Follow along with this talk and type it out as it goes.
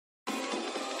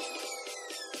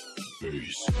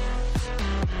face.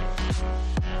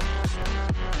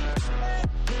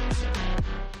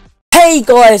 Hey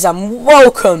guys, and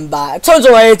welcome back. Tones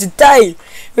away here. Today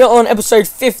we're on episode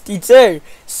 52.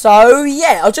 So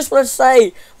yeah, I just want to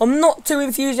say I'm not too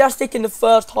enthusiastic in the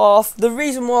first half. The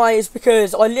reason why is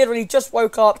because I literally just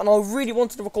woke up and I really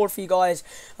wanted to record for you guys.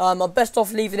 I'm best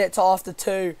off leaving it to after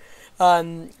 2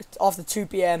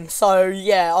 p.m. So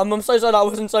yeah, I'm so sorry that I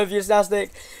wasn't so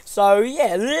enthusiastic. So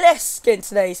yeah, let's get into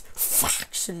today's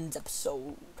factions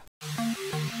episode.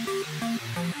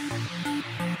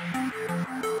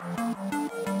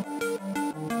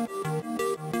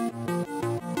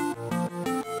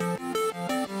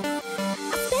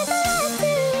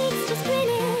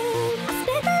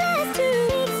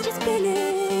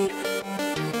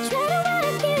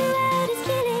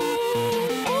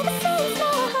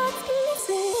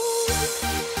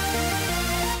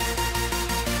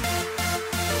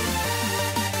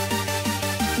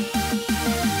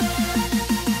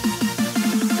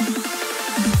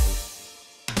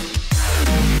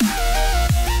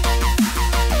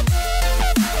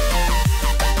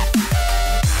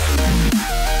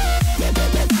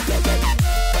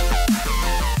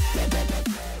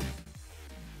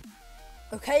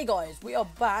 Okay guys, we are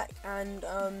back, and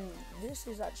this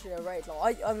is actually a raid.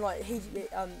 Like I'm like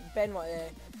Ben right there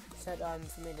said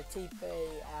for me to TP,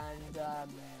 and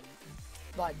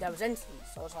like there was entities,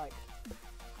 so I was like,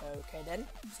 okay then.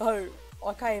 So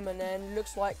I came, and then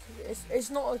looks like it's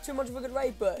not too much of a good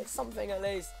raid, but it's something at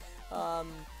least.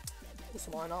 It's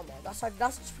mine, aren't they? That's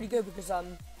just pretty good because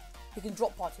you can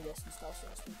drop party lists and stuff, so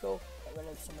that's pretty cool. Get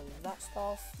rid of some of that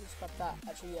stuff. Let's grab that.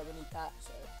 Actually, yeah, we need that.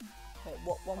 So. Wait,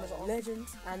 what one was it?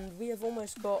 Legends, and we have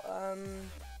almost got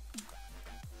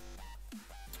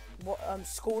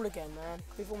school again, man.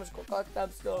 We've almost got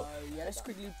goddamn school. Yeah, let's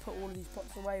quickly put all of these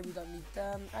pots away. We don't need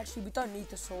them. Actually, we don't need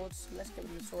the swords. Let's get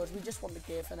rid of the swords. We just want the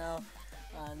gear for now,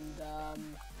 and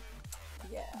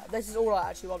yeah, this is all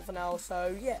I actually want for now.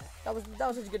 So yeah, that was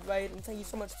such a good raid, and thank you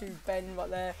so much to Ben right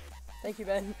there. Thank you,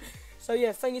 Ben. So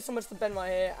yeah, thank you so much to Ben right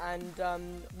here, and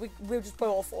we'll just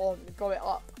go it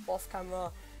up off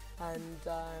camera. And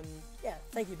yeah,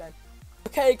 thank you, Ben.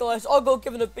 Okay guys, I got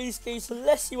given a beast key, so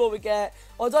let's see what we get.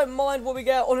 I don't mind what we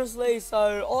get, honestly.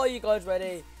 So are you guys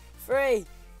ready? 3,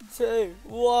 2,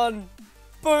 1,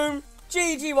 boom.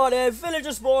 GG right there, villager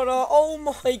spawner. Oh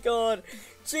my god,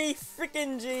 G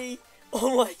freaking G.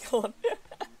 Oh my god.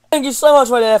 Thank you so much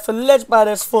right there for Ledge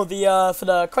Banners for the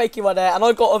Quakey right there, and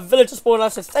I got a villager spawner,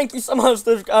 so thank you so much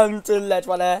to Ledge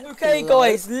right there. Okay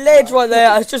guys, Ledge right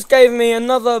there has just gave me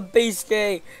another beast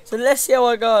key, so let's see how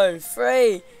I go.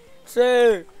 3,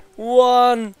 2,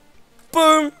 1,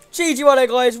 boom. GG right there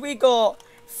guys, we got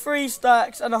 3.5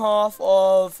 stacks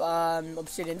of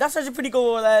obsidian. That's actually pretty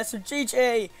cool right there, so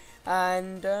GG.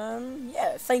 And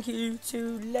yeah, thank you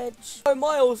to Ledge. So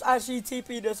Miles actually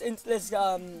TP'd us into this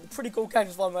pretty cool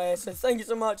Cactus Farm right here, so thank you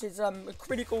so much. It's a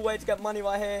pretty cool way to get money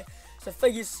right here, so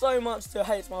thank you so much to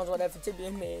Hate Miles right there for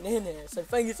TPing me in here. So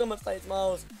thank you so much to Hate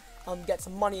Miles. Get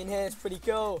some money in here, it's pretty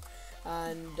cool.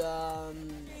 And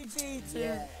GG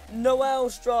to Noel,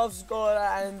 Strav's God,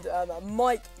 and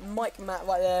Mike Matt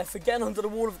right there for getting onto the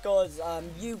wall of gods.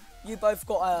 You both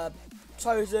got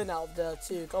chosen out of the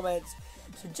 2 comments.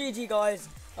 So GG guys,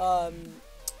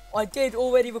 I did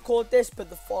already record this, but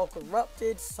the file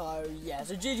corrupted, so yeah,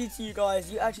 so GG to you guys,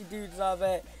 you actually do deserve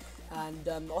it, and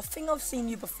I think I've seen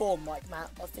you before, Mike Matt,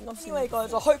 I think I've seen you before.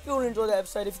 Guys, I hope you all enjoyed the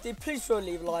episode. If you did, please sure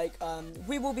leave a like.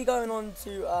 We will be going on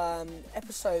to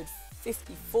episode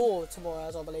 54 tomorrow,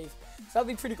 as I believe, so that'll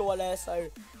be pretty cool right there. So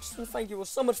just want to thank you all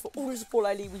so much for all the support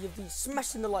lately. We have been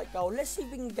smashing the like goal. Let's see if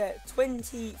we can get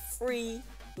 23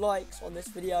 likes on this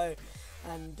video.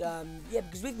 And yeah,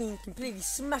 because we've been completely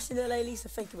smashing it lately, so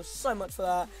thank you all so much for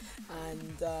that.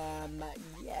 And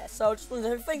yeah, so I just want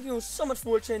to thank you all so much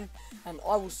for watching, and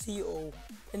I will see you all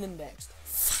in the next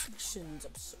factions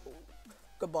episode.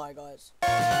 Goodbye guys.